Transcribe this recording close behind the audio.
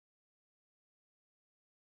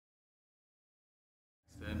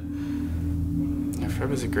Fred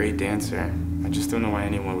was a great dancer. I just don't know why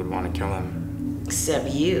anyone would want to kill him. Except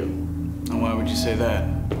you. And why would you say that?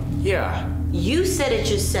 Yeah. You said it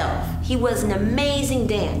yourself. He was an amazing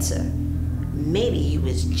dancer. Maybe he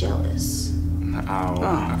was jealous.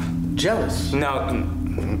 Jealous? No.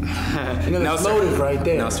 No, motive right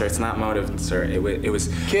there. No, sir, it's not motive, sir. It was...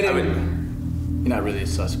 Kidding. You're not really a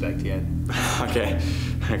suspect yet. Okay.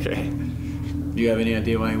 Do you have any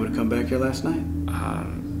idea why he would have come back here last night?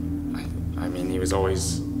 I mean, he was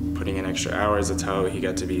always putting in extra hours. That's how he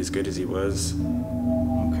got to be as good as he was.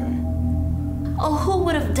 Okay. Oh, who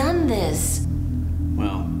would have done this?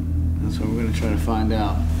 Well, that's what we're going to try to find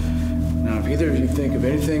out. Now, if either of you think of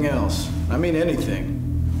anything else, I mean anything,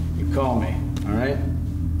 you call me, all right?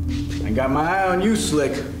 I got my eye on you,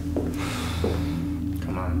 Slick.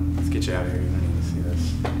 Come on, let's get you out of here. You don't need to see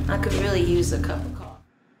this. I could really use a cup of coffee.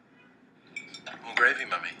 More gravy,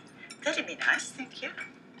 Mummy. That'd be nice, thank you.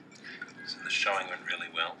 So the showing went really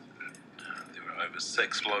well. There were over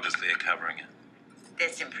 6 floaters there covering it.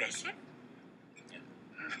 That's impressive. Yeah.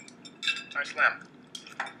 Nice lamb.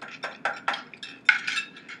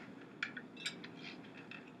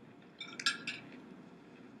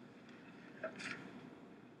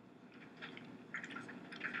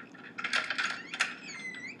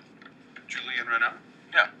 Julian Renault?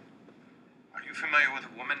 Yeah. Are you familiar with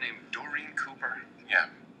a woman named Doreen Cooper? Yeah.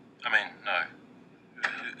 I mean, no.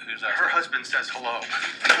 Who's that? Her husband says hello.